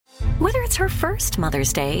Whether it's her first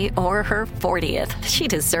Mother's Day or her 40th, she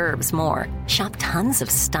deserves more. Shop tons of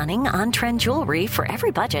stunning on-trend jewelry for every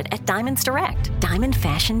budget at Diamonds Direct. Diamond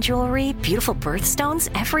fashion jewelry, beautiful birthstones,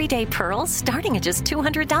 everyday pearls starting at just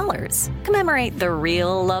 $200. Commemorate the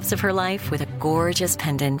real loves of her life with a gorgeous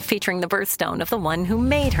pendant featuring the birthstone of the one who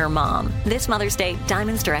made her mom. This Mother's Day,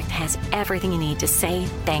 Diamonds Direct has everything you need to say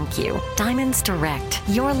thank you. Diamonds Direct.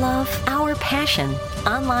 Your love, our passion.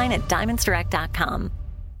 Online at diamondsdirect.com.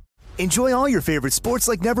 Enjoy all your favorite sports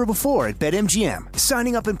like never before at BetMGM.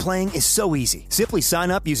 Signing up and playing is so easy. Simply sign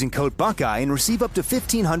up using code Buckeye and receive up to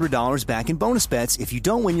 $1,500 back in bonus bets if you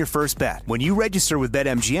don't win your first bet. When you register with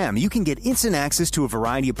BetMGM, you can get instant access to a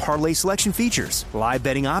variety of parlay selection features, live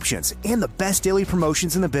betting options, and the best daily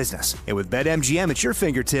promotions in the business. And with BetMGM at your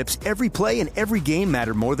fingertips, every play and every game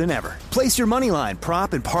matter more than ever. Place your moneyline,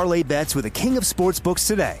 prop, and parlay bets with the king of sportsbooks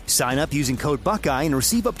today. Sign up using code Buckeye and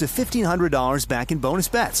receive up to $1,500 back in bonus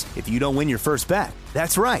bets if you don't win your first bet.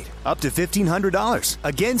 That's right, up to $1,500.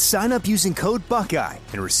 Again, sign up using code Buckeye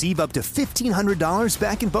and receive up to $1,500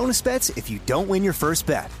 back in bonus bets if you don't win your first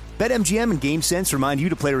bet. BetMGM and GameSense remind you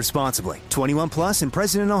to play responsibly. 21 plus and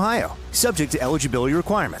present in Ohio. Subject to eligibility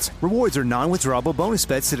requirements. Rewards are non-withdrawable bonus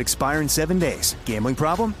bets that expire in 7 days. Gambling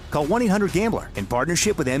problem? Call 1-800-GAMBLER in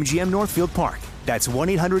partnership with MGM Northfield Park. That's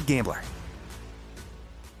 1-800-GAMBLER.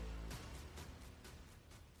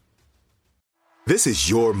 This is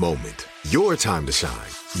your moment, your time to shine,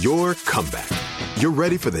 your comeback. You're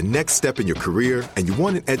ready for the next step in your career, and you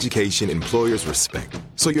want an education employers respect.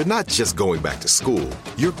 So you're not just going back to school,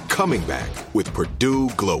 you're coming back with Purdue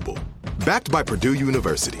Global. Backed by Purdue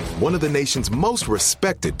University, one of the nation's most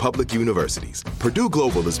respected public universities, Purdue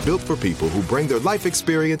Global is built for people who bring their life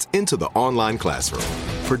experience into the online classroom.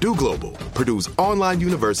 Purdue Global, Purdue's online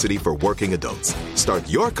university for working adults. Start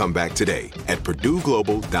your comeback today at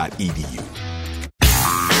purdueglobal.edu.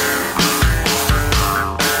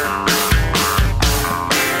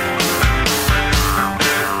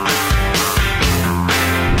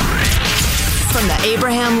 From the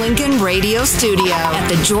Abraham Lincoln Radio Studio at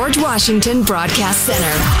the George Washington Broadcast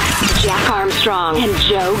Center, Jack Armstrong and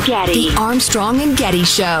Joe Getty. The Armstrong and Getty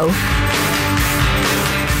Show.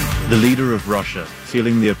 The leader of Russia,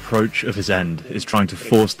 feeling the approach of his end, is trying to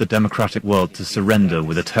force the democratic world to surrender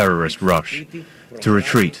with a terrorist rush, to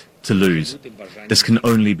retreat, to lose. This can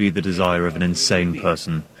only be the desire of an insane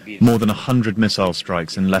person. More than 100 missile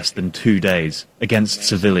strikes in less than 2 days against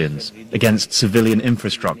civilians, against civilian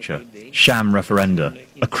infrastructure, sham referenda,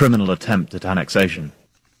 a criminal attempt at annexation.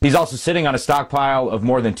 He's also sitting on a stockpile of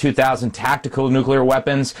more than 2,000 tactical nuclear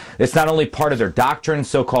weapons. It's not only part of their doctrine,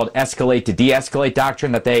 so-called escalate to de-escalate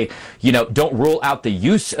doctrine, that they, don't rule out the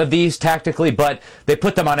use of these tactically, but they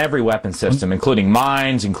put them on every weapon system, including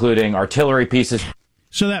mines, including artillery pieces.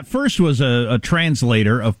 So that first was a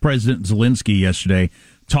translator of President Zelensky yesterday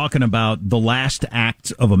talking about the last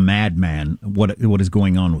acts of a madman, what is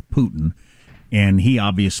going on with Putin. And he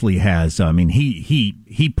obviously has,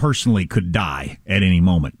 he personally could die at any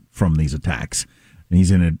moment from these attacks. And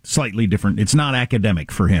he's in a slightly different, it's not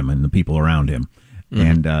academic for him and the people around him.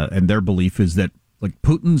 Mm-hmm. And their belief is that, like,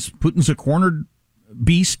 Putin's a cornered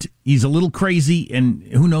beast. He's a little crazy, and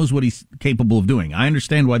who knows what he's capable of doing. I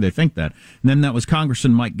understand why they think that. And then that was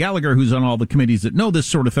Congressman Mike Gallagher, who's on all the committees that know this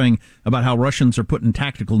sort of thing, about how Russians are putting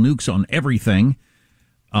tactical nukes on everything.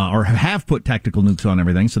 Or have put tactical nukes on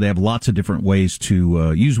everything, so they have lots of different ways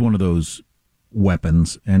to use one of those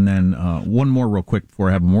weapons. And then one more real quick before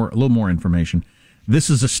I have a little more information. This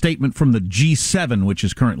is a statement from the G7, which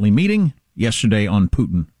is currently meeting yesterday on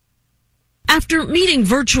Putin. After meeting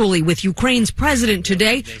virtually with Ukraine's president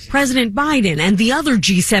today, President Biden and the other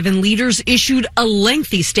G7 leaders issued a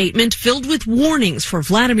lengthy statement filled with warnings for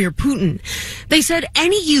Vladimir Putin. They said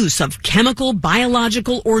any use of chemical,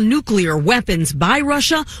 biological, or nuclear weapons by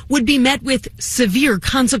Russia would be met with severe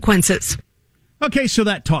consequences. Okay, so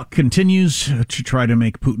that talk continues to try to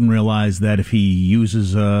make Putin realize that if he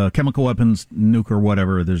uses chemical weapons, nuke or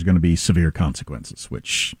whatever, there's going to be severe consequences,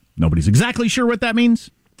 which nobody's exactly sure what that means.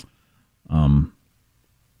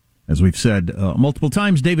 As we've said multiple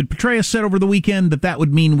times, David Petraeus said over the weekend that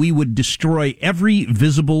would mean we would destroy every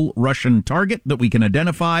visible Russian target that we can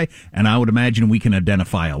identify, and I would imagine we can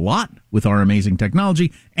identify a lot with our amazing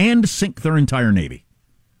technology, and sink their entire navy.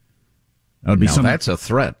 That would be something. That's a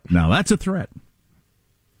threat. Now that's a threat.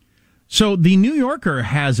 So the New Yorker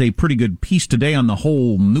has a pretty good piece today on the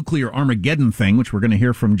whole nuclear Armageddon thing, which we're going to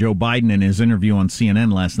hear from Joe Biden in his interview on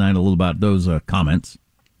CNN last night, a little about those comments.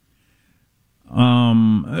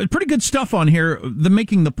 Pretty good stuff on here.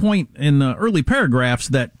 Making the point in the early paragraphs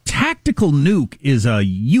that tactical nuke is a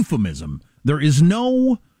euphemism. There is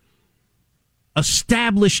no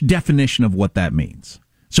established definition of what that means.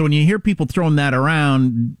 So when you hear people throwing that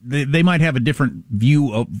around, they might have a different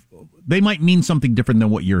view of, they might mean something different than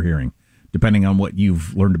what you're hearing, depending on what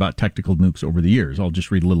you've learned about tactical nukes over the years. I'll just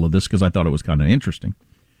read a little of this because I thought it was kind of interesting.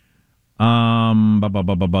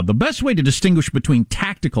 The best way to distinguish between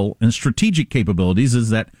tactical and strategic capabilities is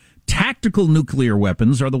that tactical nuclear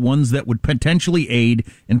weapons are the ones that would potentially aid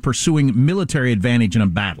in pursuing military advantage in a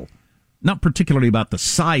battle. Not particularly about the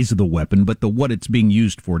size of the weapon, but what it's being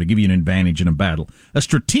used for to give you an advantage in a battle. A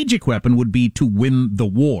strategic weapon would be to win the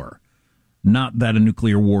war. Not that a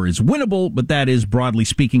nuclear war is winnable, but that is, broadly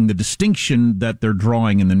speaking, the distinction that they're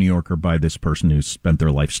drawing in the New Yorker by this person who's spent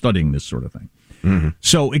their life studying this sort of thing. Mm-hmm.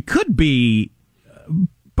 So it could be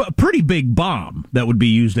a pretty big bomb that would be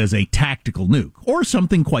used as a tactical nuke, or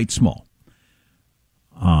something quite small.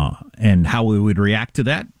 And how we would react to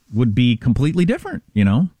that would be completely different,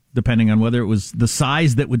 depending on whether it was the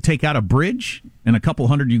size that would take out a bridge and a couple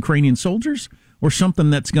hundred Ukrainian soldiers, or something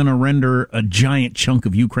that's going to render a giant chunk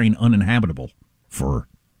of Ukraine uninhabitable for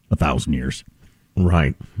 1,000 years.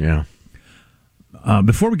 Right, yeah.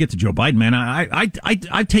 Before we get to Joe Biden, man,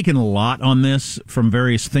 I've taken a lot on this from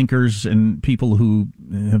various thinkers and people who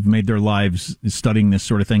have made their lives studying this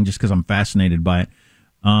sort of thing just because I'm fascinated by it.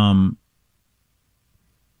 I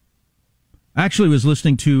actually was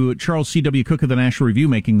listening to Charles C.W. Cook of the National Review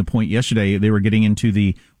making the point yesterday. They were getting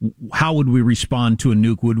into how would we respond to a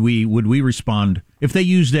nuke? Would we respond if they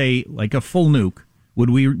used a full nuke? Would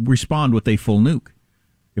we respond with a full nuke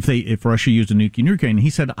if Russia used a nuke in Ukraine? He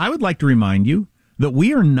said, I would like to remind you that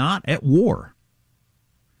we are not at war.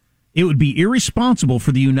 It would be irresponsible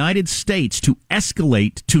for the United States to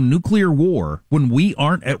escalate to nuclear war when we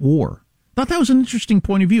aren't at war. I thought that was an interesting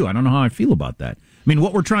point of view. I don't know how I feel about that. I mean,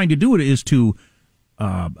 what we're trying to do is to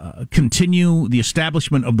continue the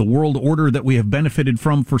establishment of the world order that we have benefited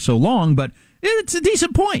from for so long, but it's a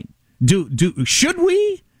decent point. Should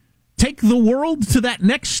we take the world to that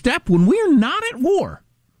next step when we're not at war?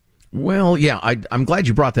 Well, yeah, I'm glad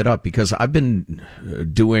you brought that up because I've been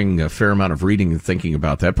doing a fair amount of reading and thinking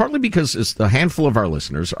about that, partly because a handful of our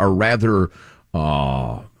listeners are rather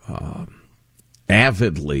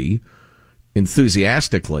avidly,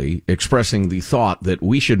 enthusiastically expressing the thought that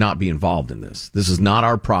we should not be involved in this. This is not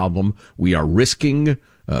our problem. We are risking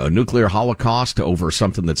a nuclear holocaust over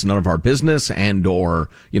something that's none of our business, and or,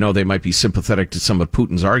 they might be sympathetic to some of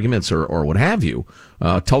Putin's arguments or what have you.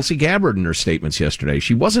 Tulsi Gabbard in her statements yesterday,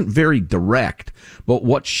 she wasn't very direct, but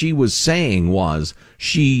what she was saying was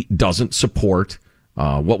she doesn't support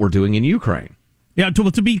what we're doing in Ukraine. Yeah,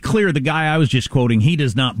 to be clear, the guy I was just quoting, he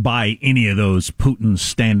does not buy any of those Putin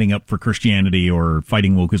standing up for Christianity or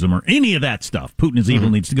fighting wokeism or any of that stuff. Putin is evil,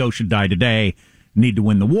 needs to go, should die today, need to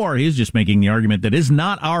win the war. He's just making the argument that it's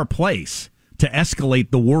not our place to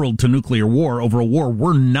escalate the world to nuclear war over a war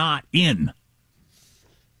we're not in.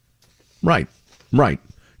 Right.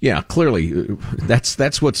 Yeah, clearly,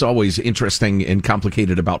 that's what's always interesting and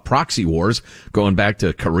complicated about proxy wars, going back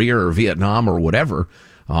to Korea or Vietnam or whatever.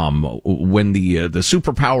 When the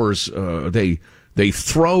superpowers they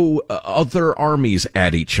throw other armies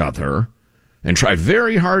at each other and try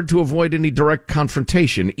very hard to avoid any direct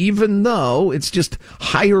confrontation, even though it's just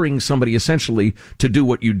hiring somebody essentially to do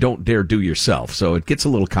what you don't dare do yourself. So it gets a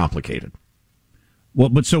little complicated. Well,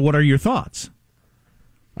 but so what are your thoughts?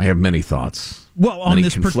 I have many thoughts. Well, on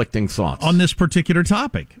this conflicting thoughts on this particular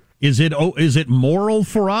topic, is it moral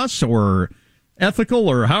for us or ethical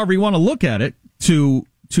or however you want to look at it to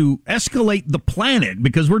escalate the planet,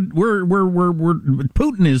 because we're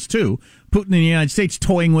Putin is too. Putin in the United States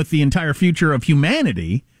toying with the entire future of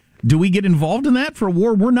humanity. Do we get involved in that for a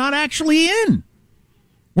war we're not actually in?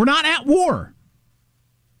 We're not at war.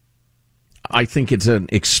 I think it's an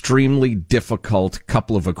extremely difficult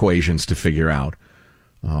couple of equations to figure out.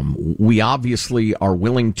 We obviously are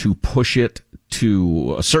willing to push it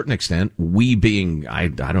to a certain extent, we being, I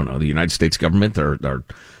don't know, the United States government or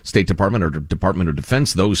State Department or Department of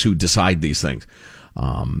Defense, those who decide these things.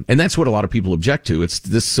 And that's what a lot of people object to. It's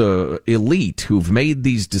this elite who've made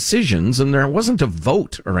these decisions, and there wasn't a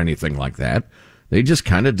vote or anything like that. They just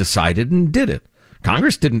kind of decided and did it.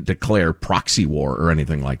 Congress didn't declare proxy war or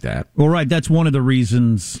anything like that. Well, right. That's one of the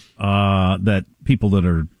reasons that people that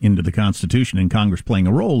are into the Constitution and Congress playing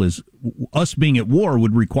a role is us being at war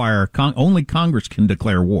would require only Congress can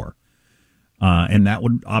declare war. And that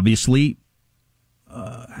would obviously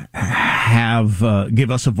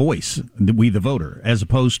give us a voice, we the voter, as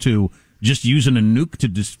opposed to just using a nuke to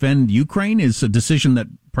defend Ukraine is a decision that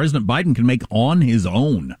President Biden can make on his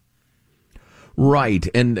own. Right.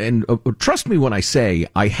 And trust me when I say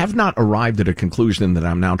I have not arrived at a conclusion that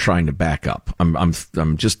I'm now trying to back up.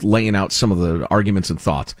 I'm just laying out some of the arguments and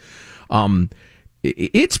thoughts.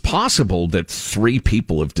 It's possible that 3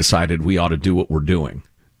 people have decided we ought to do what we're doing.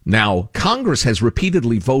 Now, Congress has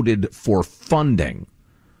repeatedly voted for funding.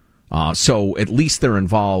 So at least they're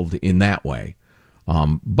involved in that way.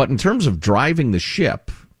 But in terms of driving the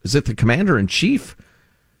ship, is it the commander in chief?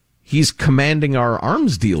 He's commanding our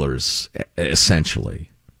arms dealers, essentially,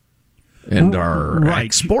 and our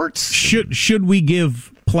exports. Should we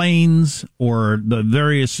give planes or the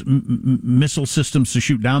various missile systems to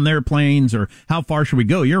shoot down their planes, or how far should we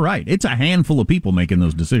go? You're right. It's a handful of people making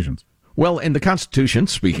those decisions. Well, and the Constitution,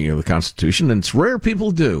 speaking of the Constitution, and it's rare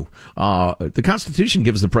people do, the Constitution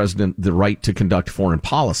gives the president the right to conduct foreign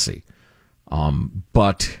policy.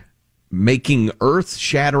 But making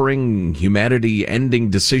earth-shattering, humanity-ending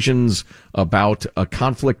decisions about a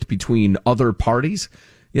conflict between other parties,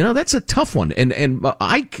 that's a tough one. And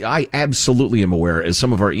I absolutely am aware, as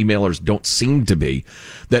some of our emailers don't seem to be,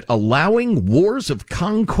 that allowing wars of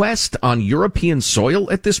conquest on European soil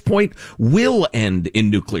at this point will end in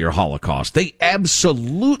nuclear holocaust. They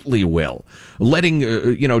absolutely will. Letting,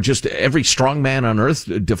 just every strong man on earth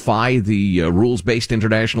defy the rules-based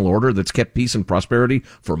international order that's kept peace and prosperity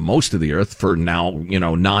for most of the earth for now,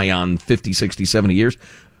 nigh on 50, 60, 70 years.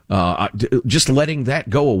 Just letting that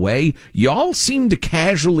go away, y'all seem to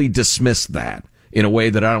casually dismiss that in a way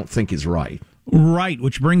that I don't think is right. Right,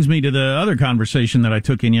 which brings me to the other conversation that I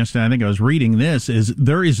took in yesterday. I think I was reading this, is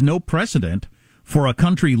there is no precedent for a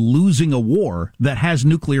country losing a war that has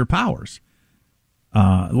nuclear powers,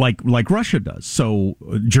 like Russia does. So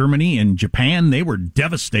Germany and Japan, they were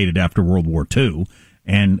devastated after World War II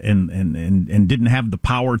and didn't have the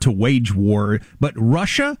power to wage war. But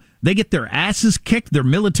Russia, they get their asses kicked, their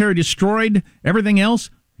military destroyed, everything else.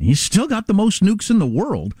 He's still got the most nukes in the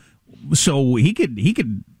world. So he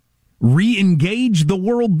could re-engage the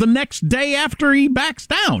world the next day after he backs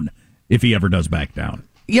down, if he ever does back down.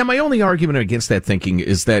 Yeah, my only argument against that thinking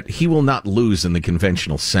is that he will not lose in the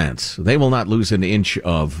conventional sense. They will not lose an inch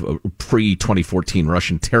of pre-2014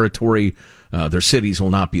 Russian territory. Their cities will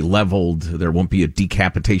not be leveled. There won't be a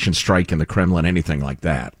decapitation strike in the Kremlin, anything like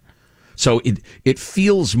that. So it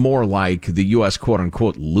feels more like the U.S.,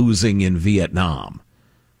 quote-unquote, losing in Vietnam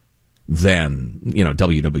than,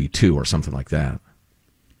 WW2 or something like that.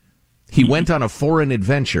 He went on a foreign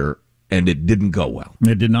adventure, and it didn't go well.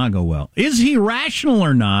 It did not go well. Is he rational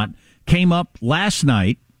or not? Came up last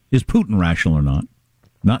night. Is Putin rational or not?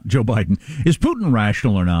 Not Joe Biden. Is Putin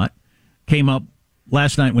rational or not? Came up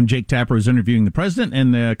last night when Jake Tapper was interviewing the president,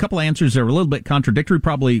 and a couple of answers that were a little bit contradictory,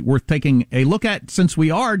 probably worth taking a look at since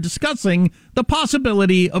we are discussing the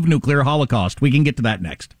possibility of nuclear holocaust. We can get to that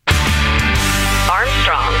next.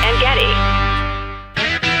 Armstrong and Getty.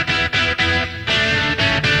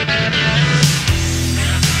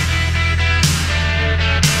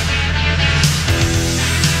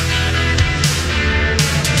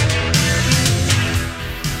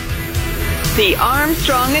 The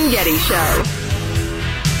Armstrong and Getty Show.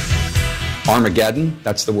 Armageddon,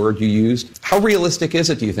 that's the word you used. How realistic is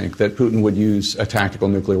it, do you think, that Putin would use a tactical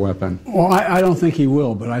nuclear weapon? Well, I don't think he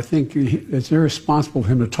will, but I think it's irresponsible for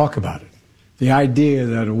him to talk about it. The idea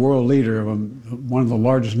that a world leader of one of the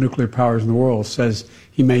largest nuclear powers in the world says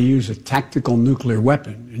he may use a tactical nuclear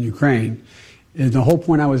weapon in Ukraine, and the whole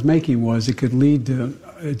point I was making was it could lead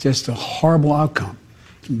to just a horrible outcome.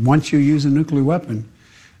 Once you use a nuclear weapon,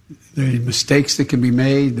 the mistakes that can be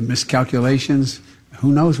made, the miscalculations,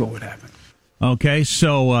 who knows what would happen. Okay,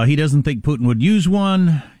 so he doesn't think Putin would use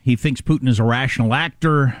one. He thinks Putin is a rational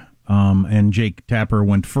actor, and Jake Tapper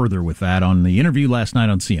went further with that on the interview last night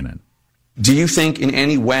on CNN. Do you think in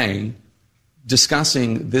any way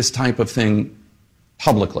discussing this type of thing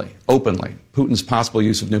publicly, openly, Putin's possible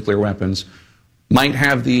use of nuclear weapons, might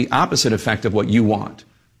have the opposite effect of what you want?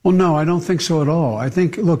 Well, no, I don't think so at all. I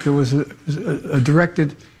think, look, it was a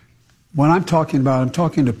directed... When I'm talking about, I'm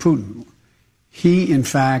talking to Putin. He, in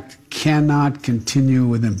fact, cannot continue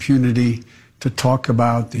with impunity to talk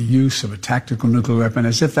about the use of a tactical nuclear weapon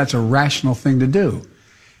as if that's a rational thing to do.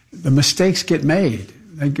 The mistakes get made,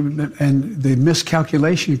 and the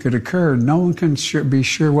miscalculation could occur. No one can be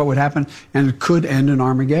sure what would happen, and it could end in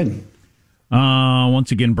Armageddon.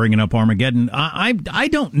 Once again, bringing up Armageddon. I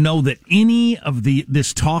don't know that any of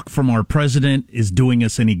this talk from our president is doing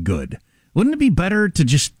us any good. Wouldn't it be better to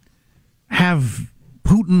just have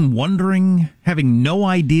Putin wondering, having no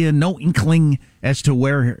idea, no inkling as to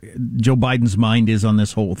where Joe Biden's mind is on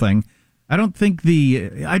this whole thing? I don't think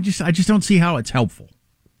I just don't see how it's helpful.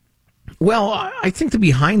 Well, I think the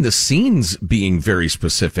behind the scenes being very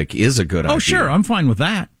specific is a good idea. Oh, sure, I'm fine with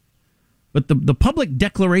that. But the public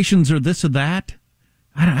declarations or this or that,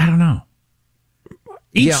 I don't know.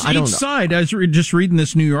 Each side, as we're just reading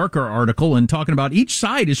this New Yorker article and talking about, each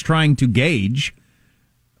side is trying to gauge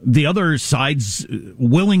the other side's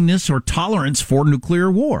willingness or tolerance for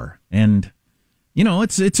nuclear war. And,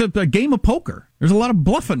 it's a game of poker. There's a lot of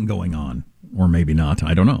bluffing going on. Or maybe not.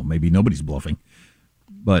 I don't know. Maybe nobody's bluffing.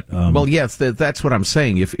 But well, yes, that's what I'm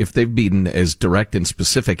saying. If they've been as direct and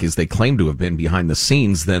specific as they claim to have been behind the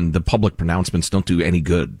scenes, then the public pronouncements don't do any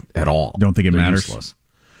good at all. Don't think it matters? Useless.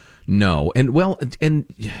 No. And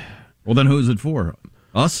then who is it for?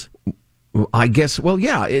 Us? I guess. Well,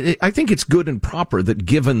 yeah. I think it's good and proper that,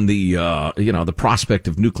 given the the prospect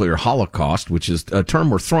of nuclear holocaust, which is a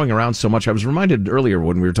term we're throwing around so much. I was reminded earlier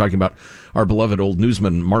when we were talking about our beloved old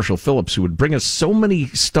newsman Marshall Phillips, who would bring us so many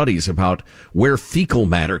studies about where fecal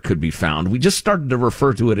matter could be found. We just started to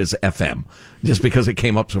refer to it as FM, just because it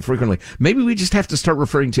came up so frequently. Maybe we just have to start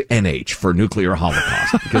referring to NH for nuclear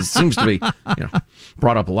holocaust, because it seems to be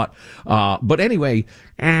brought up a lot. But anyway,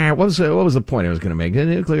 what was the point I was going to make? The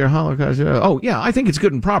nuclear holocaust. I think it's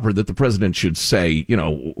good and proper that the president should say,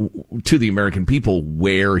 to the American people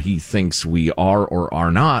where he thinks we are or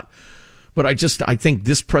are not. But I think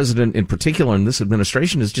this president in particular and this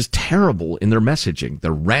administration is just terrible in their messaging.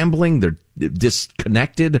 They're rambling. They're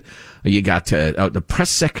disconnected. You got the press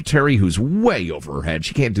secretary who's way over her head.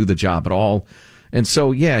 She can't do the job at all. And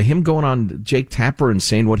so, him going on Jake Tapper and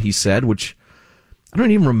saying what he said, which I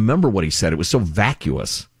don't even remember what he said. It was so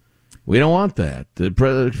vacuous. We don't want that.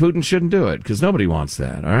 Putin shouldn't do it because nobody wants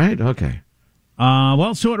that. All right? Okay.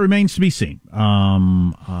 So it remains to be seen.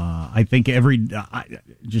 I think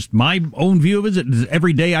just my own view of it is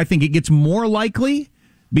every day I think it gets more likely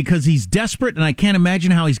because he's desperate, and I can't imagine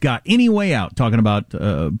how he's got any way out. Talking about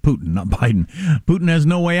Putin, not Biden. Putin has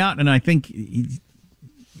no way out, and I think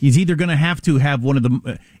he's either going to have one of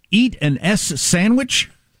the eat an S sandwich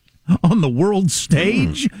on the world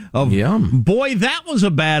stage of, boy, that was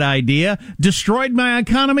a bad idea. Destroyed my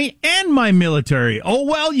economy and my military. Oh,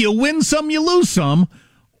 well, you win some, you lose some.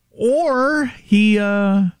 Or he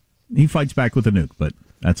fights back with a nuke, but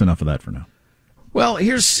that's enough of that for now. Well,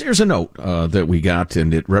 here's a note that we got,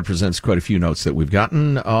 and it represents quite a few notes that we've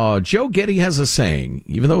gotten. Joe Getty has a saying,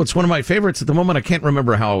 even though it's one of my favorites at the moment, I can't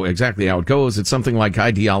remember exactly how it goes. It's something like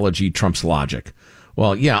ideology trumps logic.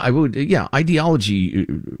 Well, ideology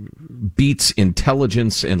beats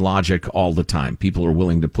intelligence and logic all the time. People are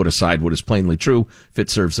willing to put aside what is plainly true if it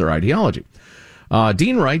serves their ideology.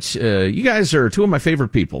 Dean writes, you guys are two of my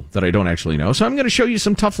favorite people that I don't actually know, so I'm going to show you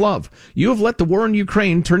some tough love. You have let the war in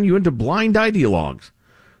Ukraine turn you into blind ideologues.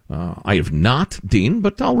 I have not, Dean,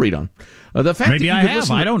 but I'll read on. The fact Maybe that I have.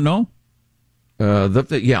 I don't know.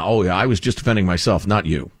 I was just defending myself, not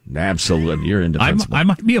you. Absolutely, you're indefensible. I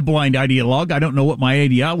might be a blind ideologue. I don't know what my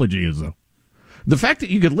ideology is, though. The fact that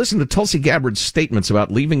you could listen to Tulsi Gabbard's statements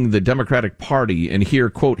about leaving the Democratic Party and hear,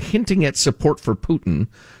 quote, hinting at support for Putin,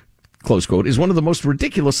 close quote, is one of the most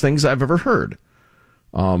ridiculous things I've ever heard.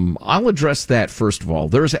 I'll address that first of all.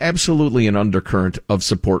 There's absolutely an undercurrent of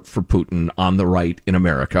support for Putin on the right in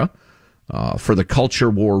America. For the culture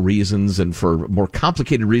war reasons and for more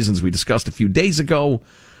complicated reasons we discussed a few days ago.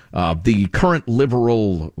 The current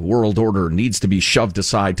liberal world order needs to be shoved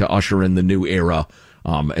aside to usher in the new era.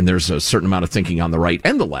 And there's a certain amount of thinking on the right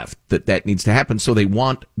and the left that needs to happen. So they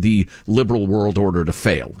want the liberal world order to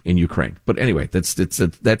fail in Ukraine. But anyway, that's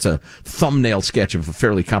a thumbnail sketch of a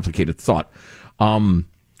fairly complicated thought.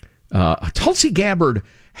 Tulsi Gabbard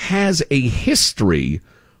has a history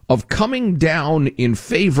of coming down in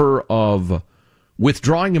favor of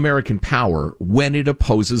withdrawing American power when it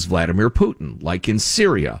opposes Vladimir Putin, like in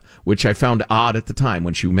Syria, which I found odd at the time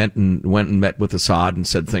when she went and met with Assad and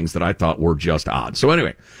said things that I thought were just odd. So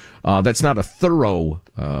anyway, that's not a thorough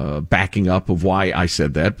backing up of why I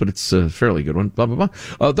said that, but it's a fairly good one. Blah, blah,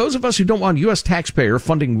 blah. Those of us who don't want U.S. taxpayer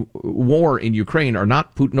funding war in Ukraine are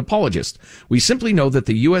not Putin apologists. We simply know that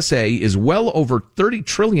the USA is well over $30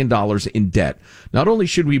 trillion in debt. Not only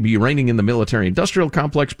should we be reining in the military-industrial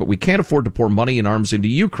complex, but we can't afford to pour money and arms into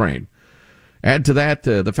Ukraine. Add to that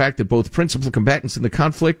the fact that both principal combatants in the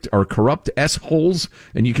conflict are corrupt S-holes,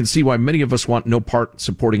 and you can see why many of us want no part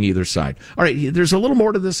supporting either side. All right, there's a little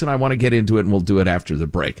more to this, and I want to get into it, and we'll do it after the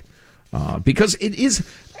break. Because it is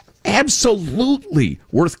absolutely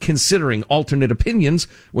worth considering alternate opinions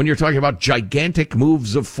when you're talking about gigantic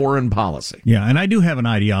moves of foreign policy. Yeah, and I do have an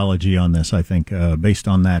ideology on this, I think, based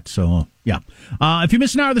on that. So, yeah. If you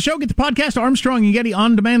miss an hour of the show, get the podcast Armstrong and Getty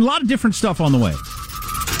on demand. A lot of different stuff on the way.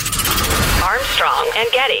 Armstrong and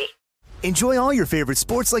Getty. Enjoy all your favorite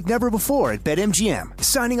sports like never before at BetMGM.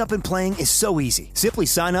 Signing up and playing is so easy. Simply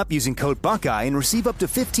sign up using code Buckeye and receive up to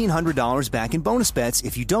 $1,500 back in bonus bets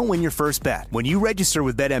if you don't win your first bet. When you register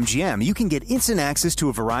with BetMGM, you can get instant access to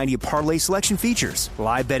a variety of parlay selection features,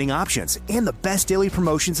 live betting options, and the best daily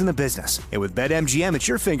promotions in the business. And with BetMGM at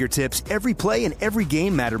your fingertips, every play and every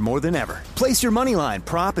game matter more than ever. Place your moneyline,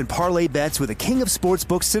 prop, and parlay bets with the king of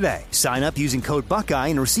sportsbooks today. Sign up using code Buckeye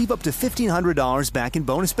and receive up to $1,500 back in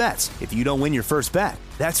bonus bets if you don't win your first bet.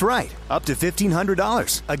 That's right, up to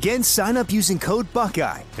 $1,500. Again, sign up using code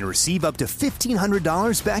Buckeye and receive up to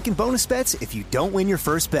 $1,500 back in bonus bets if you don't win your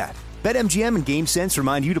first bet. BetMGM and GameSense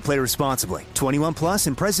remind you to play responsibly. 21 plus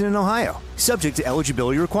and present in Ohio. Subject to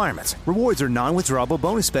eligibility requirements. Rewards are non-withdrawable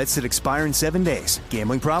bonus bets that expire in 7 days.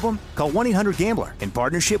 Gambling problem? Call 1-800-GAMBLER in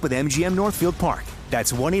partnership with MGM Northfield Park.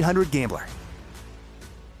 That's 1-800-GAMBLER.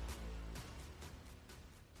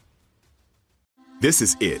 This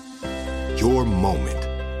is it. Your moment.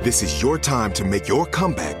 This is your time to make your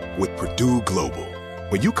comeback with Purdue Global.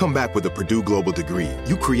 When you come back with a Purdue Global degree,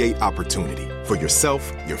 you create opportunity for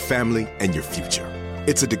yourself, your family, and your future.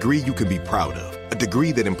 It's a degree you can be proud of, a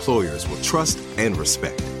degree that employers will trust and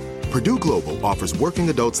respect. Purdue Global offers working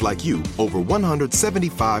adults like you over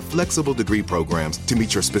 175 flexible degree programs to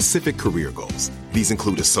meet your specific career goals. These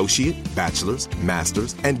include associate, bachelor's,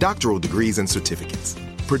 master's, and doctoral degrees and certificates.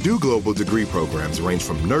 Purdue Global degree programs range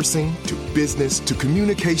from nursing to business to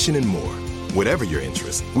communication and more. Whatever your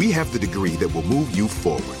interest, we have the degree that will move you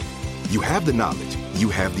forward. You have the knowledge, you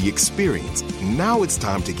have the experience. Now it's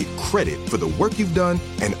time to get credit for the work you've done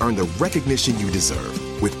and earn the recognition you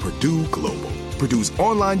deserve with Purdue Global, Purdue's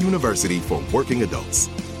online university for working adults.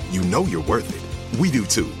 You know you're worth it. We do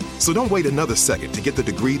too. So don't wait another second to get the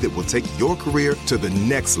degree that will take your career to the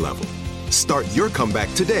next level. Start your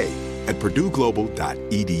comeback today at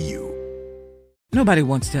purdueglobal.edu. Nobody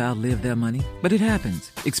wants to outlive their money, but it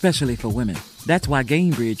happens, especially for women. That's why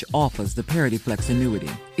Gainbridge offers the Parity Flex annuity.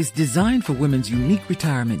 It's designed for women's unique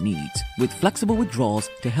retirement needs, with flexible withdrawals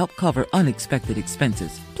to help cover unexpected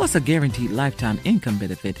expenses, plus a guaranteed lifetime income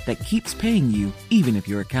benefit that keeps paying you even if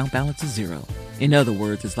your account balance is zero. In other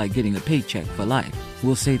words, it's like getting a paycheck for life.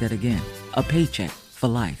 We'll say that again. A paycheck for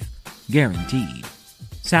life. Guaranteed.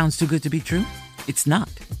 Sounds too good to be true? It's not.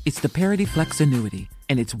 It's the Parity Flex annuity,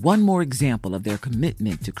 and it's one more example of their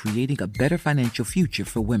commitment to creating a better financial future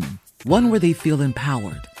for women. One where they feel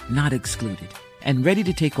empowered, not excluded, and ready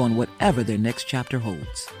to take on whatever their next chapter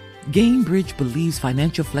holds. Gainbridge believes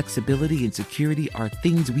financial flexibility and security are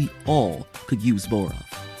things we all could use more of.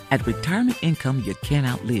 At retirement income you can't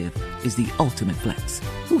outlive is the ultimate flex.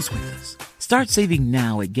 Who's with us? Start saving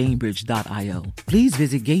now at Gainbridge.io. Please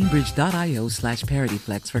visit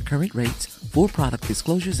Gainbridge.io/ParityFlex for current rates, for product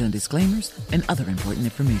disclosures and disclaimers, and other important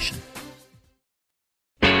information.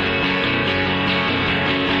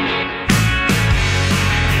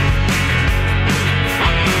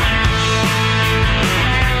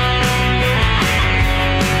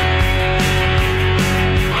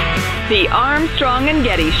 The Armstrong and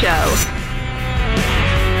Getty Show.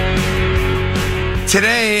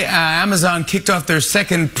 Today, Amazon kicked off their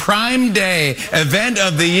second Prime Day event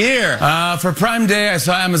of the year. For Prime Day, I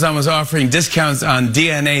saw Amazon was offering discounts on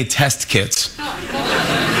DNA test kits.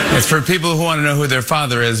 It's for people who want to know who their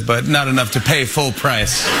father is, but not enough to pay full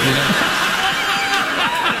price. You know?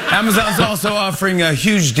 Amazon's also offering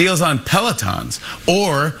huge deals on Pelotons,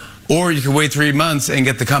 or you can wait 3 months and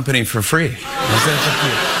get the company for free.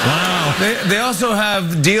 Wow. They also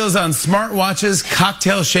have deals on smartwatches,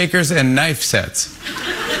 cocktail shakers, and knife sets.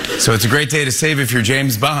 So it's a great day to save if you're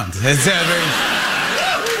James Bond.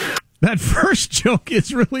 That first joke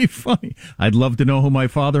is really funny. I'd love to know who my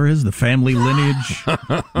father is, the family lineage,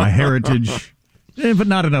 my heritage, but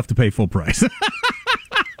not enough to pay full price.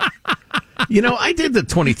 You know, I did the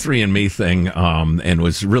 23andMe thing and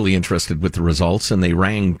was really interested with the results, and they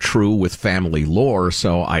rang true with family lore,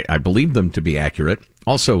 so I believed them to be accurate.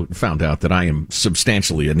 Also found out that I am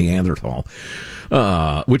substantially a Neanderthal,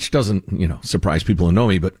 which doesn't, surprise people who know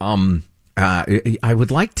me, but I would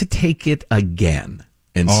like to take it again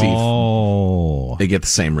and see if they get the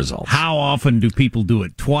same results. How often do people do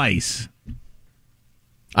it? Twice?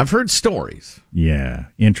 I've heard stories. Yeah,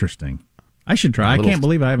 interesting. I should try. I can't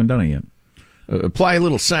believe I haven't done it yet. Apply a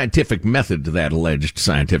little scientific method to that alleged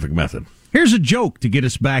scientific method. Here's a joke to get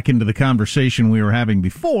us back into the conversation we were having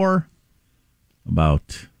before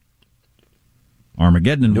about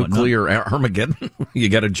Armageddon and nuclear Armageddon. You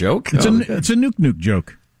got a joke? It's a nuke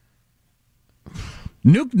joke.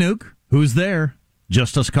 Nuke. Who's there?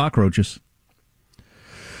 Just us cockroaches.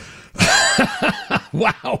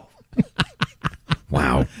 Wow.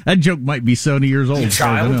 Wow. That joke might be 70 years old. As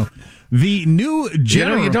far as I know. The new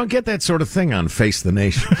general... You don't get that sort of thing on Face the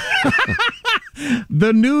Nation.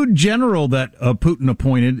 The new general that Putin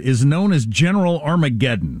appointed is known as General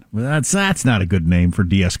Armageddon. That's not a good name for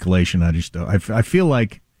de-escalation. I feel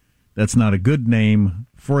like that's not a good name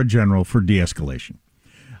for a general for de-escalation.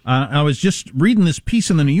 I was just reading this piece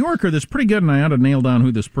in the New Yorker that's pretty good, and I ought to nail down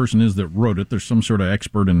who this person is that wrote it. There's some sort of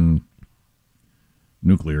expert in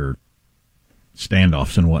nuclear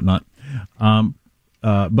standoffs and whatnot.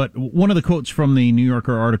 But one of the quotes from the New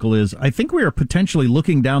Yorker article is, I think we are potentially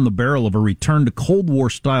looking down the barrel of a return to Cold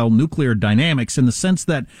War-style nuclear dynamics in the sense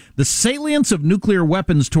that the salience of nuclear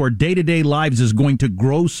weapons to our day-to-day lives is going to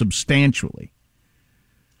grow substantially.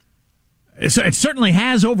 It certainly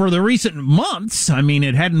has over the recent months. I mean,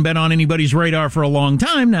 it hadn't been on anybody's radar for a long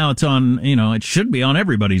time. Now it's on, it should be on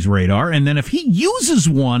everybody's radar. And then if he uses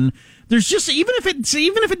one, there's just, even if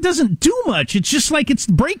it doesn't do much, it's just like it's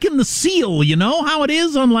breaking the seal. You know how it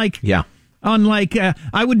is on I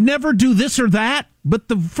would never do this or that. But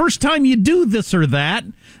the first time you do this or that,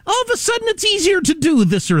 all of a sudden it's easier to do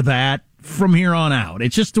this or that from here on out.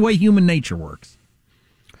 It's just the way human nature works.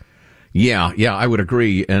 Yeah, I would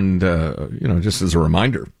agree. And, just as a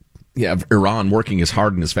reminder, you have Iran working as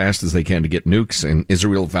hard and as fast as they can to get nukes, and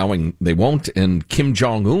Israel vowing they won't, and Kim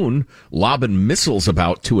Jong-un lobbing missiles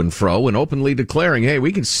about to and fro and openly declaring, hey,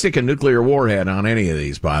 we can stick a nuclear warhead on any of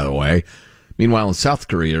these, by the way. Meanwhile, in South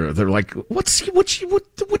Korea, they're like, what's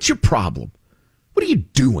your problem? What are you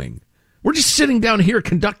doing? We're just sitting down here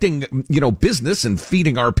conducting, business and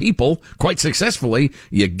feeding our people quite successfully.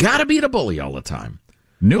 You gotta be the bully all the time.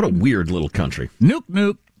 What a weird little country.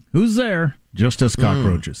 Nuke. Who's there? Just us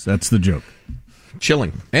cockroaches. That's the joke.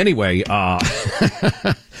 Chilling. Anyway,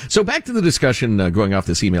 so back to the discussion going off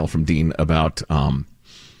this email from Dean about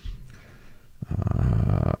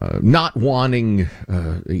not wanting...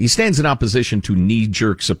 he stands in opposition to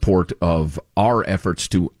knee-jerk support of our efforts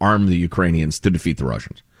to arm the Ukrainians to defeat the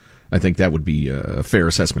Russians. I think that would be a fair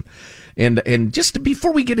assessment. And just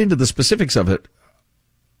before we get into the specifics of it,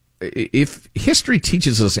 if history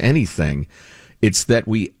teaches us anything, it's that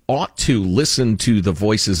we ought to listen to the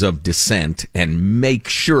voices of dissent and make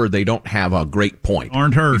sure they don't have a great point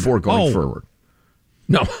aren't heard before going forward.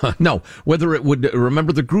 No. Whether it would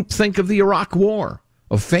remember the groupthink of the Iraq War,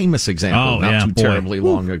 a famous example terribly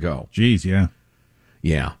long ago. Jeez,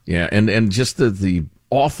 yeah, and just the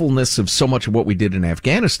awfulness of so much of what we did in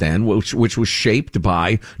Afghanistan, which was shaped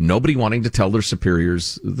by nobody wanting to tell their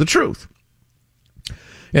superiors the truth.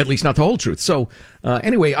 At least not the whole truth. So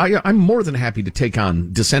anyway, I'm more than happy to take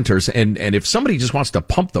on dissenters. And if somebody just wants to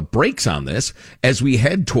pump the brakes on this as we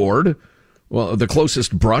head toward, the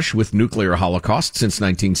closest brush with nuclear holocaust since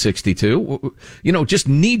 1962, just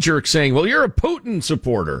knee-jerk saying, well, you're a Putin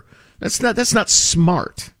supporter. That's not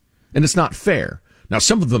smart. And it's not fair. Now,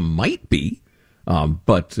 some of them might be,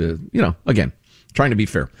 but again, trying to be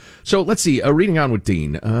fair. So let's see, reading on with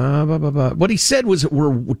Dean. What he said was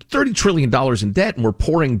we're $30 trillion in debt and we're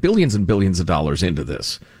pouring billions and billions of dollars into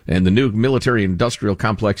this. And the new military-industrial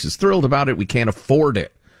complex is thrilled about it. We can't afford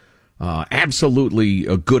it. Absolutely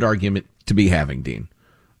a good argument to be having, Dean.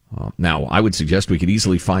 Now, I would suggest we could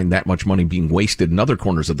easily find that much money being wasted in other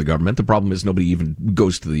corners of the government. The problem is nobody even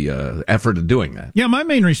goes to the effort of doing that. Yeah, my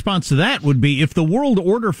main response to that would be if the world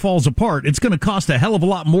order falls apart, it's going to cost a hell of a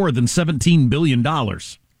lot more than $17 billion.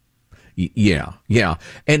 Yeah.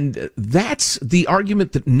 And that's the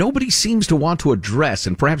argument that nobody seems to want to address.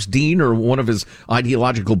 And perhaps Dean or one of his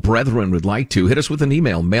ideological brethren would like to. Hit us with an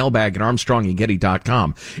email,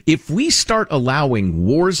 mailbag@armstrongandgetty.com. If we start allowing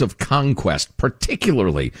wars of conquest,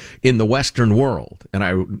 particularly in the Western world, and I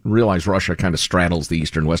realize Russia kind of straddles the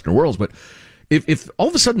Eastern Western worlds, but if all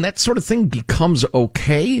of a sudden that sort of thing becomes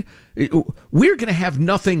okay, we're going to have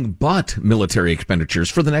nothing but military expenditures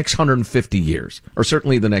for the next 150 years, or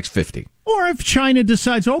certainly the next 50. Or if China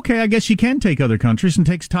decides, okay, I guess you can take other countries and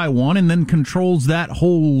takes Taiwan and then controls that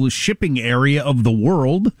whole shipping area of the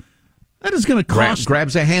world, that is going to cost...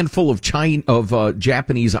 Grabs a handful of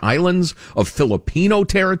Japanese islands, of Filipino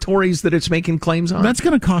territories that it's making claims on. That's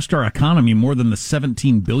going to cost our economy more than the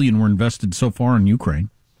 $17 billion we're invested so far in Ukraine.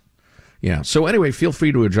 Yeah. So anyway, feel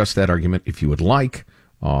free to adjust that argument if you would like.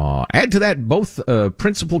 Add to that, both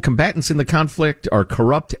principal combatants in the conflict are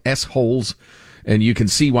corrupt S-holes, and you can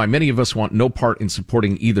see why many of us want no part in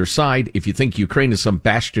supporting either side. If you think Ukraine is some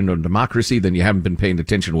bastion of democracy, then you haven't been paying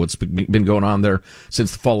attention to what's been going on there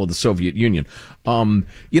since the fall of the Soviet Union.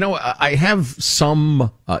 I have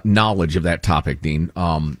some knowledge of that topic, Dean,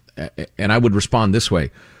 and I would respond this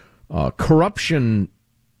way. Corruption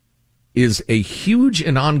is a huge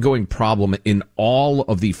and ongoing problem in all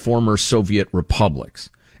of the former Soviet republics.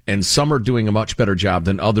 and some are doing a much better job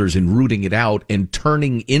than others in rooting it out and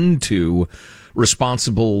turning into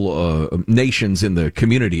responsible nations in the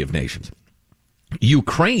community of nations.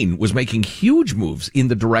 Ukraine was making huge moves in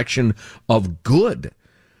the direction of good.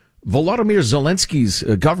 Volodymyr Zelensky's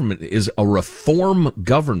government is a reform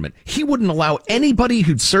government. He wouldn't allow anybody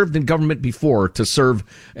who'd served in government before to serve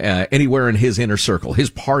anywhere in his inner circle. His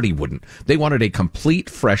party wouldn't. They wanted a complete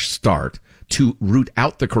fresh start to root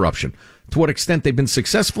out the corruption. To what extent they've been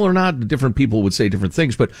successful or not, different people would say different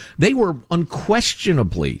things, but they were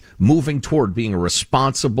unquestionably moving toward being a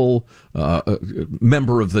responsible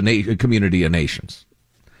member of the community of nations.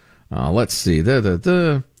 Let's see.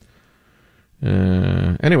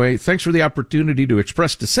 Anyway, thanks for the opportunity to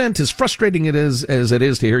express dissent. As frustrating as it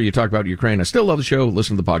is to hear you talk about Ukraine, I still love the show.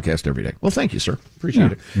 Listen to the podcast every day. Well, thank you, sir.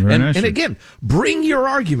 Appreciate it. And again, bring your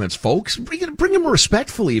arguments, folks. Bring them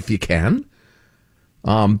respectfully if you can.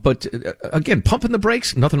 But again, pumping the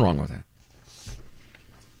brakes, nothing wrong with that.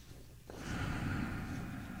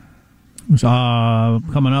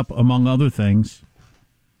 Coming up, among other things,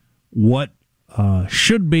 what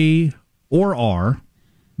should be or are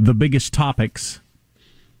the biggest topics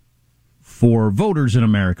for voters in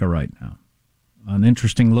America right now. An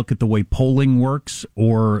interesting look at the way polling works,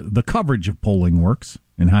 or the coverage of polling works,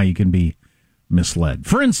 and how you can be misled.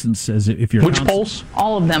 For instance, as if you're polls?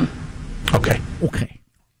 All of them. Okay.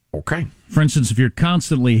 For instance, if you're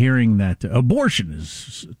constantly hearing that abortion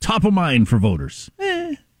is top of mind for voters,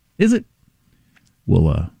 is it?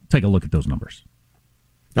 We'll take a look at those numbers.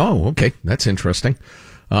 Oh, okay. That's interesting.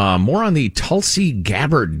 More on the Tulsi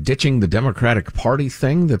Gabbard ditching the Democratic Party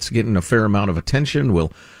thing that's getting a fair amount of attention.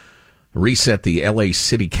 We'll reset the L.A.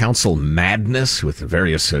 City Council madness with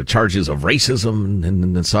various charges of racism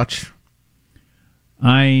and such.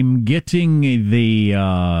 I'm getting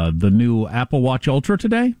the new Apple Watch Ultra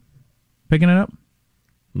today. Picking it up.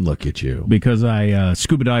 Look at you. Because I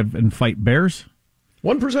scuba dive and fight bears.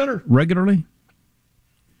 1%er. Regularly.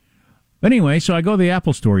 Anyway, so I go to the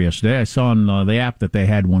Apple store yesterday. I saw on the app that they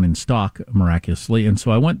had one in stock, miraculously. And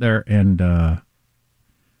so I went there, and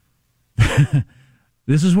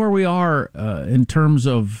this is where we are in terms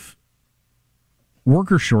of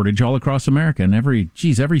worker shortage all across America. And every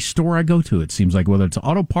store I go to, it seems like, whether it's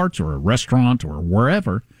auto parts or a restaurant or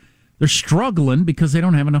wherever, they're struggling because they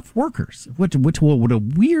don't have enough workers. What a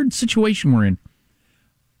weird situation we're in.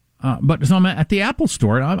 But so I'm at the Apple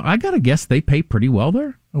store. I got to guess they pay pretty well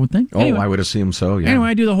there, I would think. Anyway, I would assume so, yeah. Anyway,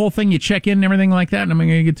 I do the whole thing. You check in and everything like that. And I'm going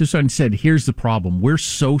to get to something. Said, here's the problem. We're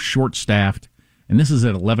so short-staffed. And this is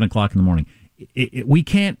at 11 o'clock in the morning. We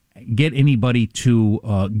can't get anybody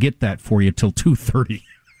to get that for you till 2:30.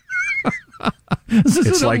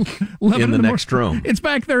 It's like in the next room. It's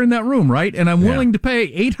back there in that room, right? And I'm willing to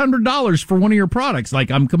pay $800 for one of your products.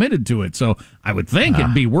 Like, I'm committed to it. So I would think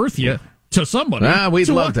it'd be worth you to somebody. We'd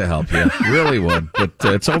love to help you. Really would. But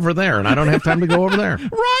it's over there, and I don't have time to go over there.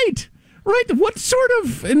 Right. What sort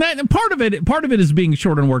of, and that part of it is being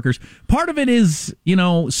short on workers. Part of it is,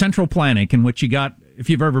 central planning, in which you got, if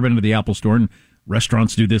you've ever been to the Apple store, and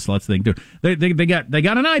restaurants do this, lots of things. They got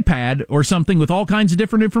an iPad or something with all kinds of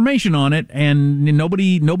different information on it, and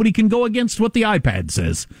nobody can go against what the iPad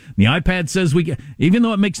says. The iPad says even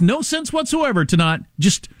though it makes no sense whatsoever to not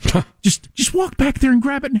just walk back there and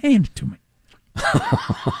grab it and hand it to me.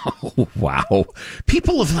 Wow.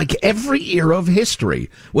 People of like every era of history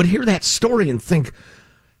would hear that story and think,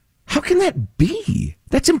 how can that be?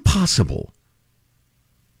 That's impossible.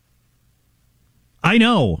 I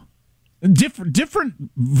know.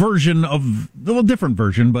 Different version,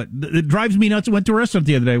 but it drives me nuts. I went to a restaurant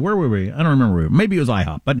the other day. Where were we? I don't remember. Maybe it was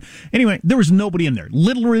IHOP. But anyway, there was nobody in there.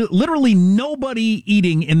 Literally nobody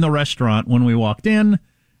eating in the restaurant when we walked in.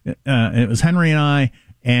 It was Henry and I,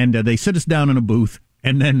 and they sit us down in a booth,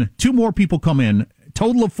 and then two more people come in,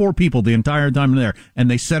 total of 4 people the entire time there,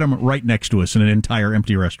 and they set them right next to us in an entire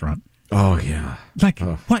empty restaurant. Oh, yeah. Like,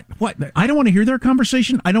 what? I don't want to hear their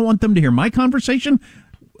conversation. I don't want them to hear my conversation.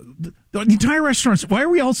 The entire restaurant. Why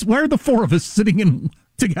are the 4 of us sitting in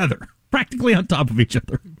together, practically on top of each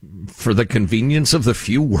other? For the convenience of the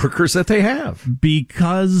few workers that they have.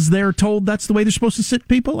 Because they're told that's the way they're supposed to sit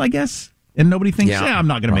people, I guess. And nobody thinks, I'm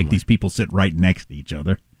not going to make these people sit right next to each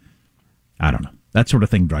other. I don't know. That sort of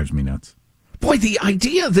thing drives me nuts. Boy, the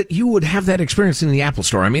idea that you would have that experience in the Apple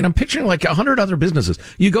store. I mean, I'm picturing like 100 other businesses.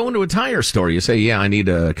 You go into a tire store, you say, I need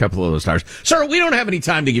a couple of those tires. Sir, we don't have any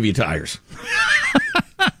time to give you tires.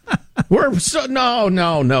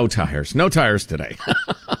 No tires. No tires today.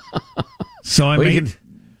 So I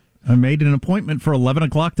made an appointment for 11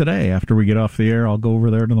 o'clock today. After we get off the air, I'll go over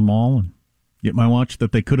there to the mall and get my watch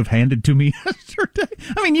that they could have handed to me yesterday.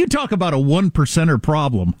 I mean, you talk about a 1%er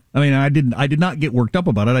problem. I mean, I did not get worked up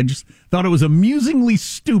about it. I just thought it was amusingly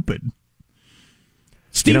stupid.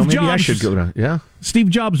 Steve maybe Jobs, I should go to, Steve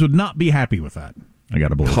Jobs would not be happy with that. I got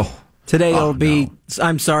to believe. Today it'll be,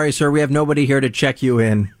 I'm sorry, sir, we have nobody here to check you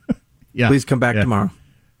in. Yeah. Please come back tomorrow.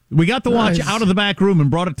 We got the watch out of the back room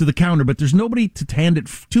and brought it to the counter, but there's nobody to hand it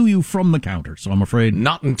to you from the counter, so I'm afraid.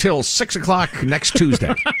 Not until 6 o'clock next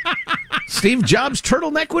Tuesday. Steve Jobs'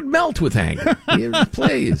 turtleneck would melt with anger.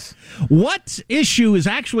 Please. What issue is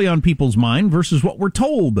actually on people's mind versus what we're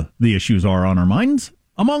told the issues are on our minds?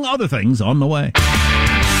 Among other things, on the way.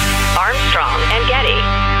 Armstrong and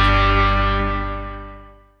Getty.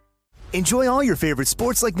 Enjoy all your favorite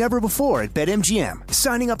sports like never before at BetMGM.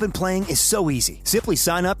 Signing up and playing is so easy. Simply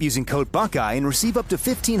sign up using code Buckeye and receive up to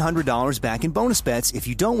 $1,500 back in bonus bets if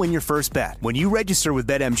you don't win your first bet. When you register with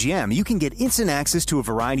BetMGM, you can get instant access to a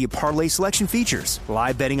variety of parlay selection features,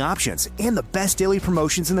 live betting options, and the best daily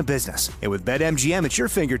promotions in the business. And with BetMGM at your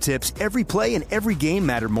fingertips, every play and every game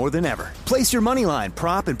matter more than ever. Place your moneyline,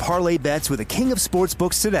 prop, and parlay bets with the king of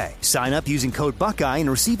sportsbooks today. Sign up using code Buckeye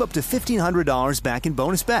and receive up to $1,500 back in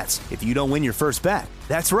bonus bets if you don't win your first bet.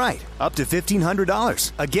 That's right, up to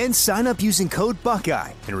 $1,500. Again, sign up using code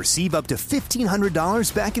Buckeye and receive up to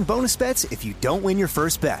 $1,500 back in bonus bets if you don't win your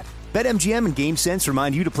first bet. BetMGM and GameSense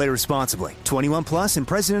remind you to play responsibly. 21 plus and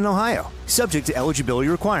present in Ohio. Subject to eligibility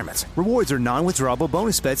requirements. Rewards are non-withdrawable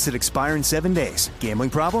bonus bets that expire in 7 days. Gambling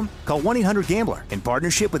problem? Call 1-800-GAMBLER in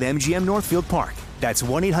partnership with MGM Northfield Park. That's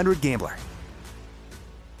 1-800-GAMBLER.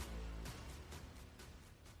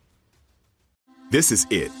 This is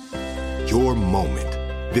it. Your moment.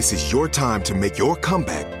 This is your time to make your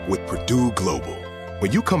comeback with Purdue Global.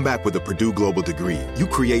 When you come back with a Purdue Global degree, you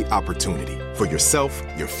create opportunity for yourself,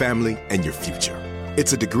 your family, and your future.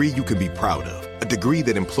 It's a degree you can be proud of, a degree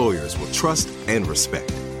that employers will trust and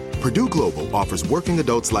respect. Purdue Global offers working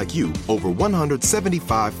adults like you over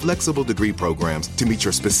 175 flexible degree programs to meet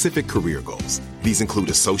your specific career goals. These include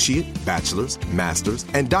associate, bachelor's, master's,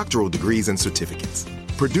 and doctoral degrees and certificates.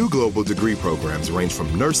 Purdue Global degree programs range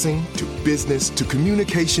from nursing to business to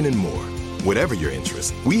communication and more. Whatever your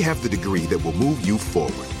interest, we have the degree that will move you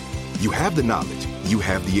forward. You have the knowledge, you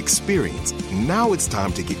have the experience. Now it's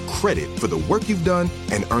time to get credit for the work you've done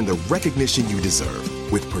and earn the recognition you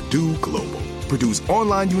deserve with Purdue Global, Purdue's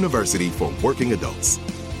online university for working adults.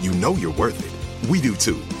 You know you're worth it. We do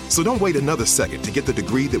too. So don't wait another second to get the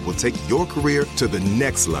degree that will take your career to the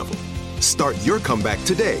next level. Start your comeback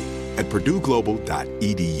today at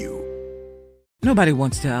purdueglobal.edu. Nobody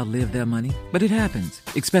wants to outlive their money, but it happens,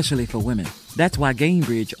 especially for women. That's why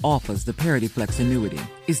Gainbridge offers the Parity Flex annuity.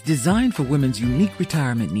 It's designed for women's unique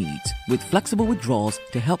retirement needs, with flexible withdrawals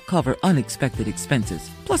to help cover unexpected expenses,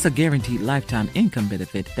 plus a guaranteed lifetime income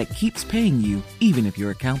benefit that keeps paying you even if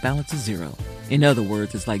your account balance is zero. In other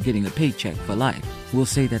words, it's like getting a paycheck for life. We'll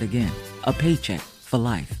say that again. A paycheck for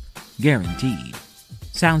life. Guaranteed.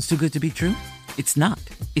 Sounds too good to be true? It's not.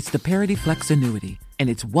 It's the Parity Flex annuity, and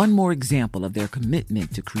it's one more example of their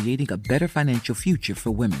commitment to creating a better financial future for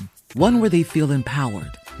women. One where they feel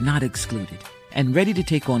empowered, not excluded, and ready to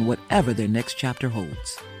take on whatever their next chapter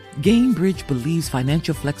holds. Gainbridge believes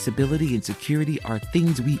financial flexibility and security are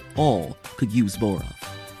things we all could use more of.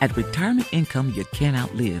 At retirement income you can't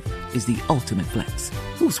outlive is the ultimate flex.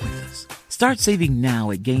 Who's with us? Start saving now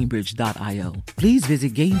at Gainbridge.io. Please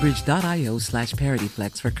visit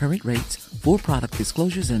Gainbridge.io/ParityFlex for current rates, for product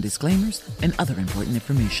disclosures and disclaimers, and other important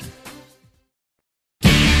information.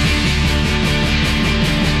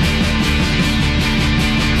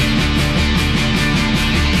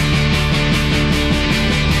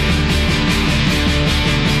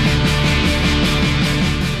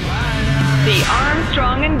 The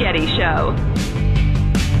Armstrong and Getty Show.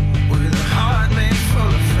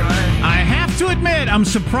 I have to admit, I'm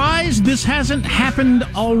surprised this hasn't happened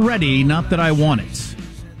already. Not that I want it.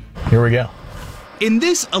 Here we go. In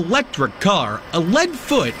this electric car, a lead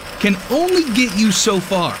foot can only get you so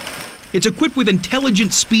far. It's equipped with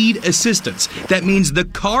intelligent speed assistance. That means the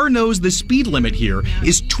car knows the speed limit here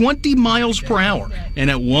is 20 miles per hour, and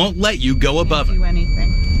it won't let you go above it. Do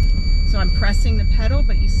anything. So I'm pressing the pedal,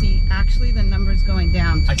 but you see actually the numbers going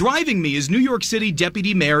down. Driving me is New York City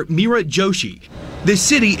Deputy Mayor Meera Joshi. The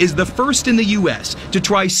city is the first in the U.S. to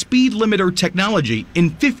try speed limiter technology in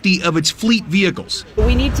 50 of its fleet vehicles.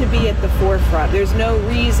 We need to be at the forefront. There's no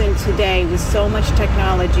reason today with so much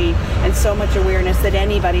technology and so much awareness that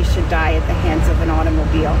anybody should die at the hands of an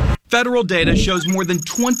automobile. Federal data shows more than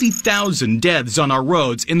 20,000 deaths on our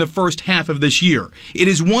roads in the first half of this year. It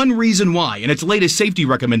is one reason why, in its latest safety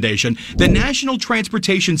recommendation, the National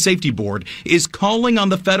Transportation Safety Board is calling on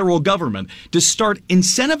the federal government to start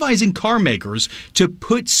incentivizing car makers to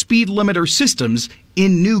put speed limiter systems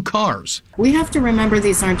in new cars. We have to remember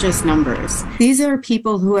these aren't just numbers. These are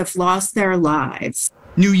people who have lost their lives.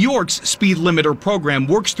 New York's speed limiter program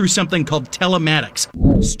works through something called telematics.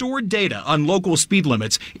 Stored data on local speed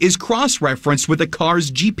limits is cross-referenced with a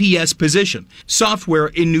car's GPS position. Software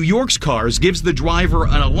in New York's cars gives the driver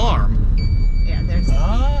an alarm. Yeah, there's...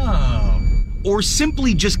 Or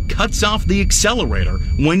simply just cuts off the accelerator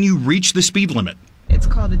when you reach the speed limit. It's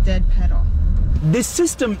called a dead pedal. This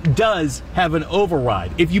system does have an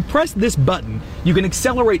override. If you press this button, you can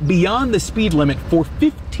accelerate beyond the speed limit for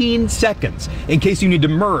 15 seconds in case you need to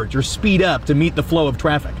merge or speed up to meet the flow of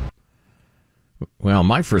traffic. Well,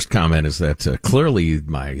 my first comment is that clearly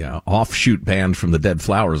my offshoot band from the Dead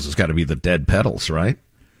Flowers has got to be the Dead Pedals, right?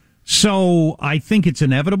 So I think it's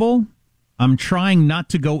inevitable. I'm trying not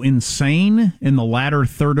to go insane in the latter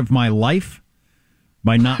third of my life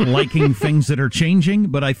by not liking things that are changing,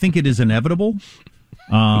 but I think it is inevitable.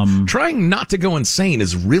 Trying not to go insane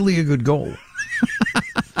is really a good goal.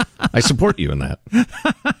 I support you in that.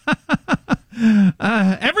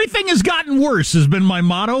 Everything has gotten worse has been my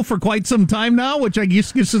motto for quite some time now, which I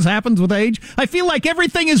guess happens with age. I feel like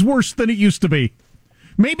everything is worse than it used to be.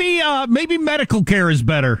 Maybe medical care is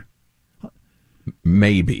better.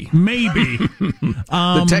 Maybe.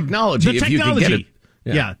 The technology, if you can get it.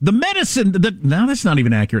 Yeah, the medicine, now that's not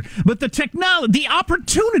even accurate, but the technology, the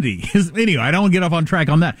opportunity is, anyway, I don't want to get off on track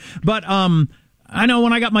on that. But I know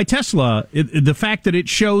when I got my Tesla, the fact that it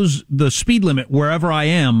shows the speed limit wherever I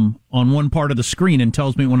am on one part of the screen and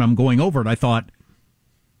tells me when I'm going over it, I thought,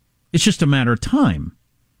 it's just a matter of time.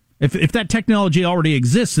 If that technology already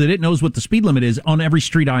exists, that it knows what the speed limit is on every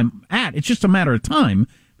street I'm at, it's just a matter of time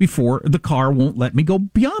before the car won't let me go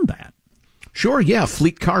beyond that. Sure, yeah.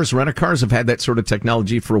 Fleet cars, rent-a-cars have had that sort of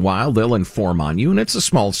technology for a while. They'll inform on you, and it's a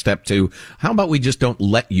small step to how about we just don't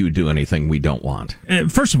let you do anything we don't want?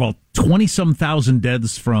 First of all, 20-some thousand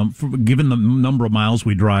deaths from given the number of miles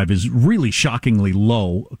we drive is really shockingly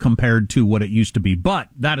low compared to what it used to be. But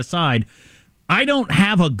that aside, I don't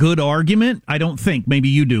have a good argument. I don't think. Maybe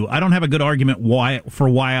you do. I don't have a good argument why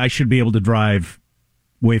I should be able to drive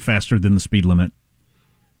way faster than the speed limit.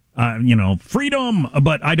 Freedom,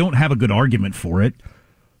 but I don't have a good argument for it.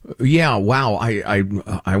 Yeah, wow.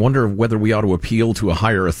 I wonder whether we ought to appeal to a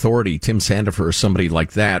higher authority, Tim Sandifer or somebody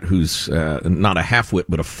like that, who's not a half-wit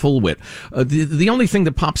but a full-wit. The only thing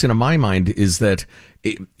that pops into my mind is that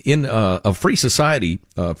in a free society,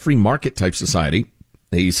 a free market-type society,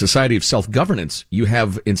 a society of self-governance, you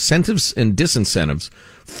have incentives and disincentives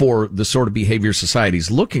for the sort of behavior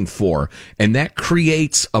society's looking for, and that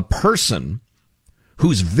creates a person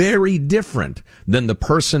who's very different than the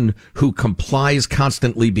person who complies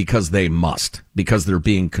constantly because they must, because they're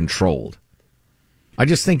being controlled. I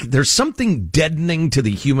just think there's something deadening to the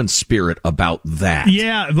human spirit about that.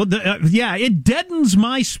 Yeah, it deadens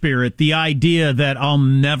my spirit, the idea that I'll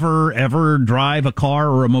never, ever drive a car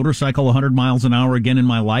or a motorcycle 100 miles an hour again in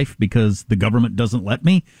my life because the government doesn't let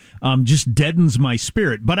me. Just deadens my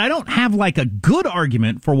spirit. But I don't have like a good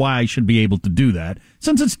argument for why I should be able to do that,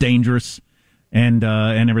 since it's dangerous. And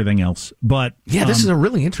everything else. But yeah, this is a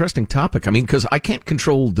really interesting topic. I mean, because I can't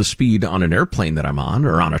control the speed on an airplane that I'm on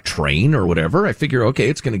or on a train or whatever. I figure, okay,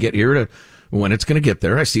 it's going to get here to when it's going to get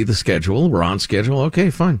there. I see the schedule. We're on schedule. Okay,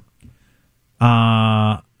 fine.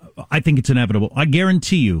 I think it's inevitable. I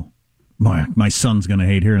guarantee you, my son's going to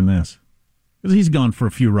hate hearing this because he's gone for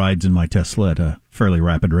a few rides in my Tesla at a fairly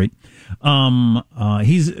rapid rate.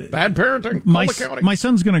 He's bad parenting. My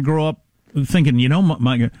son's going to grow up thinking,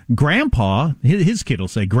 my grandpa, his kid will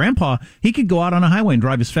say, Grandpa, he could go out on a highway and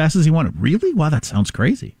drive as fast as he wanted. Really? Wow, that sounds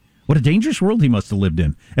crazy. What a dangerous world he must have lived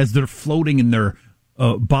in as they're floating in their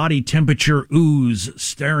body temperature ooze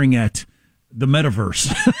staring at the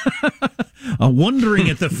metaverse. Wondering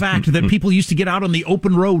at the fact that people used to get out on the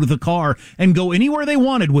open road with a car and go anywhere they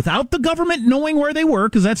wanted without the government knowing where they were,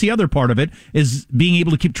 because that's the other part of it, is being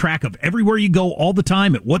able to keep track of everywhere you go all the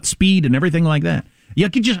time, at what speed and everything like that. I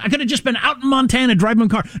could have just been out in Montana driving a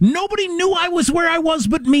car. Nobody knew I was where I was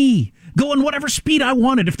but me, going whatever speed I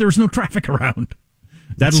wanted if there was no traffic around.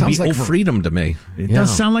 That sounds like freedom to me. It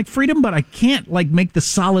does sound like freedom, but I can't make the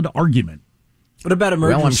solid argument. What about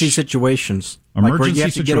emergency situations? Like where you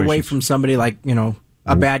have to get away from somebody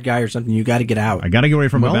a bad guy or something. You got to get out. I got to get away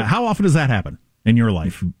from a bad. How often does that happen in your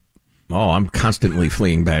life? Oh, I'm constantly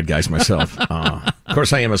fleeing bad guys myself. Of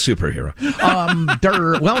course, I am a superhero.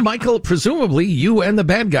 Well, Michael, presumably you and the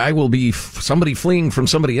bad guy will be somebody fleeing from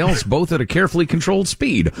somebody else, both at a carefully controlled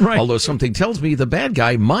speed. Right. Although something tells me the bad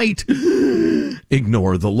guy might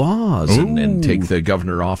ignore the laws and take the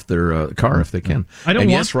governor off their car if they can.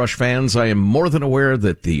 Yes, Rush fans, I am more than aware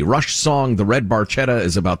that the Rush song, The Red Barchetta,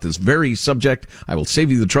 is about this very subject. I will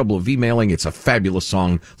save you the trouble of emailing. It's a fabulous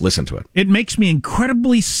song. Listen to it. It makes me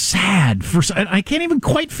incredibly sad. I can't even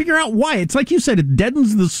quite figure out why. It's like you said, it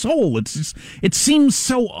deadens the soul. It seems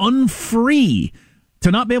so unfree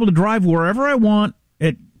to not be able to drive wherever I want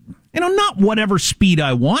at, not whatever speed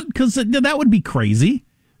I want, because that would be crazy.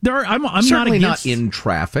 I'm certainly not in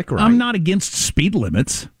traffic. Right? I'm not against speed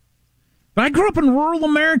limits. But I grew up in rural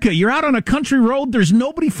America. You're out on a country road. There's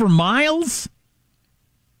nobody for miles.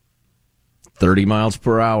 30 miles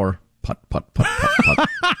per hour. Put, put, put, put, put.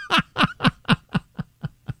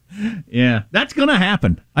 Yeah, that's going to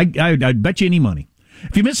happen. I'd bet you any money.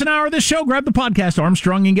 If you miss an hour of this show, grab the podcast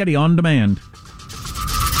Armstrong and Getty on demand.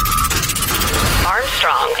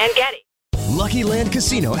 Armstrong and Getty. Lucky Land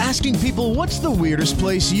Casino, asking people, what's the weirdest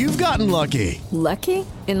place you've gotten lucky? Lucky?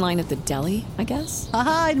 In line at the deli, I guess?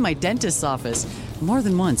 Aha, in my dentist's office. More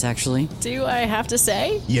than once, actually. Do I have to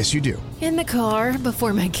say? Yes, you do. In the car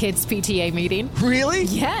before my kids' PTA meeting. Really?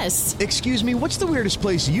 Yes. Excuse me, what's the weirdest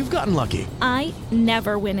place you've gotten lucky? I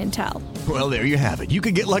never win and tell. Well, there you have it. You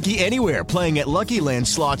can get lucky anywhere, playing at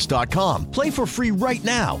LuckyLandSlots.com. Play for free right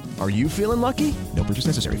now. Are you feeling lucky? No purchase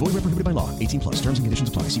necessary. Void where prohibited by law. 18+. Terms and conditions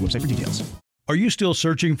apply. See website for details. Are you still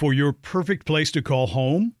searching for your perfect place to call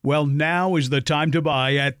home? Well, now is the time to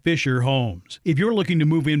buy at Fisher Homes. If you're looking to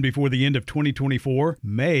move in before the end of 2024,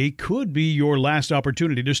 May could be your last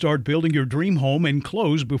opportunity to start building your dream home and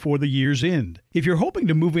close before the year's end. If you're hoping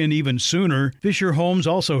to move in even sooner, Fisher Homes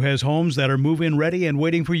also has homes that are move-in ready and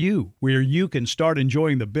waiting for you, where you can start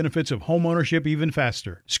enjoying the benefits of homeownership even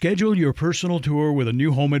faster. Schedule your personal tour with a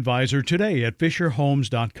new home advisor today at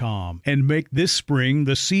FisherHomes.com and make this spring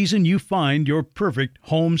the season you find your perfect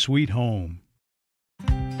home sweet home.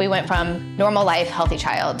 We went from normal life, healthy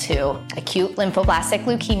child to acute lymphoblastic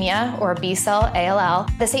leukemia, or B-cell ALL.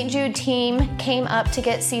 The St. Jude team came up to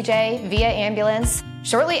get CJ via ambulance.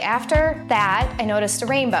 Shortly after that, I noticed a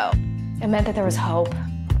rainbow. It meant that there was hope.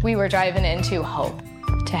 We were driving into hope.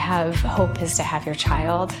 To have hope is to have your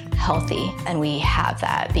child healthy, and we have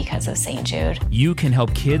that because of St. Jude. You can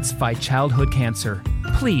help kids fight childhood cancer.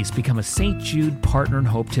 Please become a St. Jude Partner in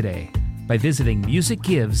Hope today by visiting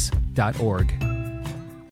musicgives.org.